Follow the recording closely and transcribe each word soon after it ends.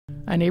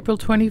On April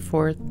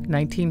 24,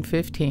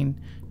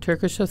 1915,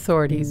 Turkish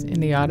authorities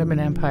in the Ottoman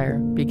Empire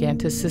began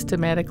to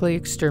systematically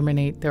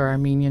exterminate their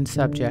Armenian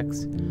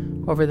subjects.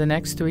 Over the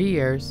next 3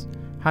 years,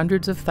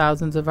 hundreds of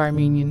thousands of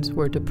Armenians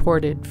were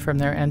deported from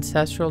their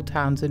ancestral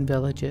towns and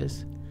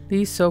villages.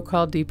 These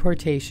so-called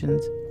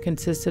deportations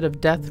consisted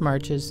of death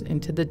marches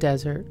into the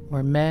desert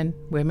where men,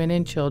 women,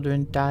 and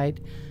children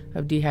died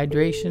of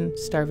dehydration,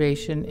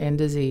 starvation, and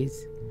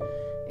disease.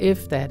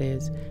 If, that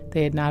is,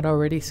 they had not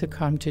already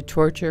succumbed to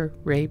torture,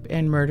 rape,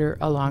 and murder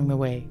along the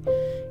way.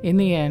 In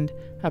the end,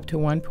 up to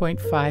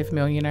 1.5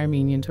 million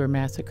Armenians were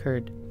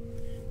massacred.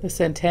 The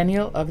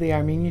centennial of the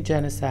Armenian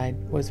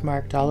Genocide was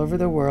marked all over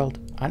the world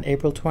on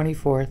April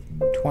 24,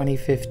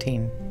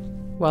 2015.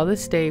 While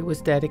this day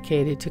was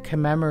dedicated to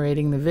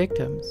commemorating the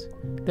victims,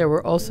 there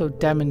were also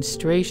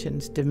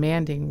demonstrations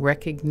demanding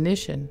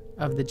recognition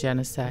of the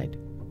genocide.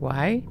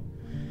 Why?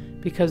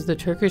 Because the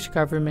Turkish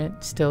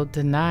government still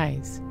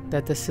denies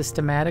that the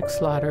systematic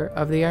slaughter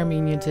of the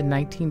Armenians in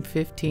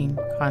 1915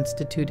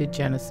 constituted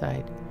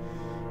genocide.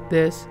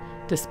 This,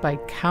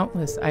 despite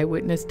countless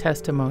eyewitness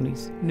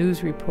testimonies,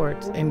 news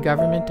reports, and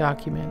government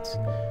documents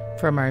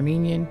from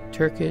Armenian,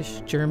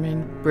 Turkish,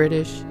 German,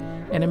 British,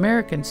 and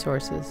American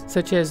sources,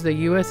 such as the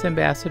U.S.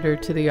 ambassador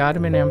to the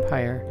Ottoman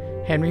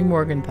Empire, Henry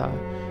Morgenthau,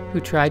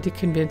 who tried to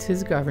convince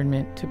his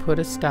government to put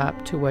a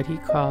stop to what he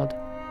called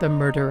the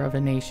murder of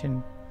a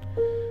nation.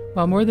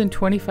 While more than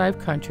 25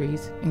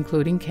 countries,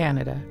 including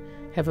Canada,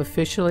 have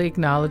officially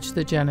acknowledged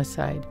the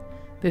genocide,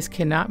 this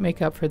cannot make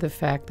up for the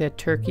fact that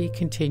Turkey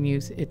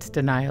continues its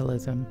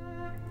denialism.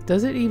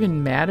 Does it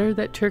even matter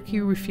that Turkey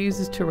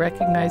refuses to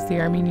recognize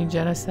the Armenian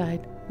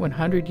Genocide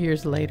 100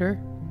 years later?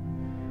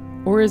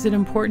 Or is it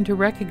important to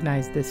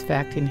recognize this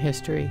fact in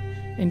history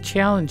and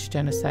challenge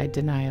genocide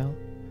denial?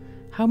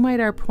 How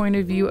might our point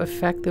of view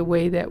affect the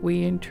way that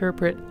we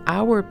interpret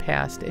our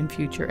past and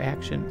future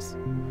actions?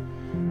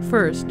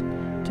 First,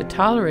 to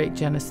tolerate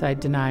genocide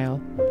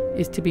denial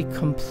is to be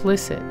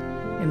complicit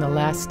in the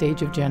last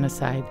stage of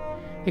genocide.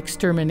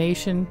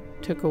 Extermination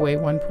took away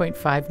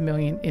 1.5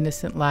 million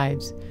innocent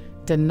lives.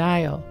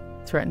 Denial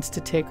threatens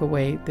to take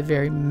away the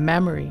very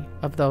memory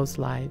of those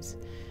lives.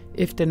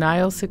 If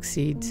denial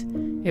succeeds,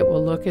 it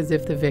will look as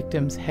if the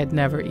victims had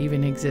never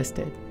even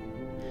existed.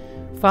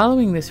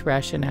 Following this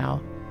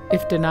rationale,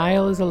 if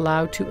denial is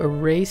allowed to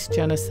erase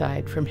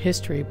genocide from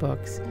history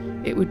books,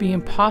 it would be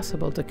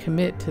impossible to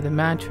commit to the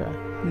mantra,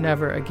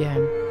 "never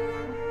again."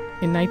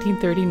 In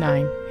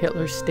 1939,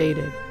 Hitler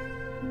stated,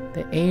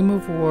 "The aim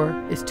of war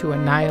is to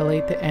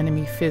annihilate the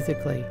enemy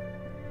physically."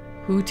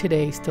 Who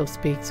today still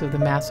speaks of the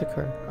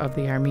massacre of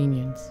the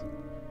Armenians?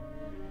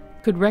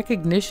 Could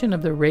recognition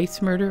of the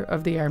race murder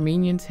of the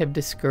Armenians have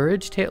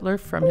discouraged Hitler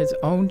from his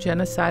own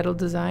genocidal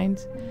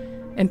designs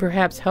and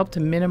perhaps helped to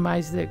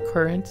minimize the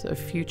occurrence of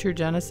future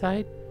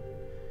genocide?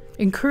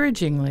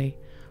 Encouragingly,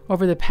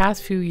 over the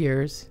past few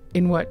years,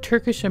 in what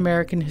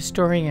Turkish-American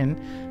historian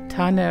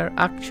Taner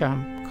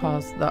Akçam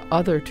calls the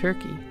other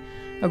Turkey,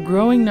 a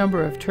growing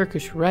number of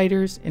Turkish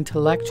writers,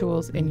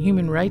 intellectuals, and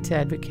human rights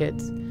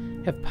advocates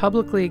have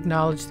publicly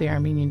acknowledged the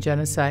Armenian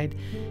Genocide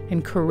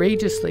and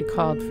courageously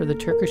called for the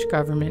Turkish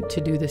government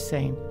to do the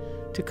same,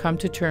 to come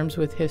to terms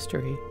with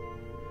history.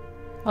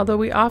 Although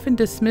we often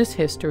dismiss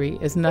history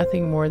as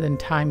nothing more than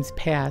times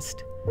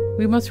past,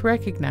 we must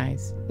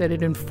recognize that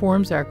it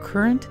informs our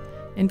current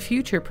and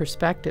future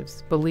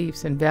perspectives,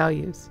 beliefs, and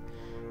values.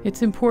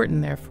 It's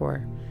important,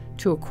 therefore,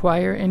 to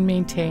acquire and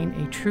maintain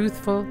a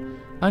truthful,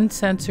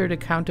 uncensored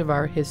account of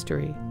our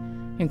history,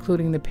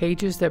 including the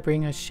pages that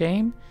bring us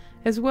shame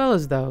as well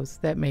as those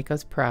that make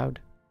us proud.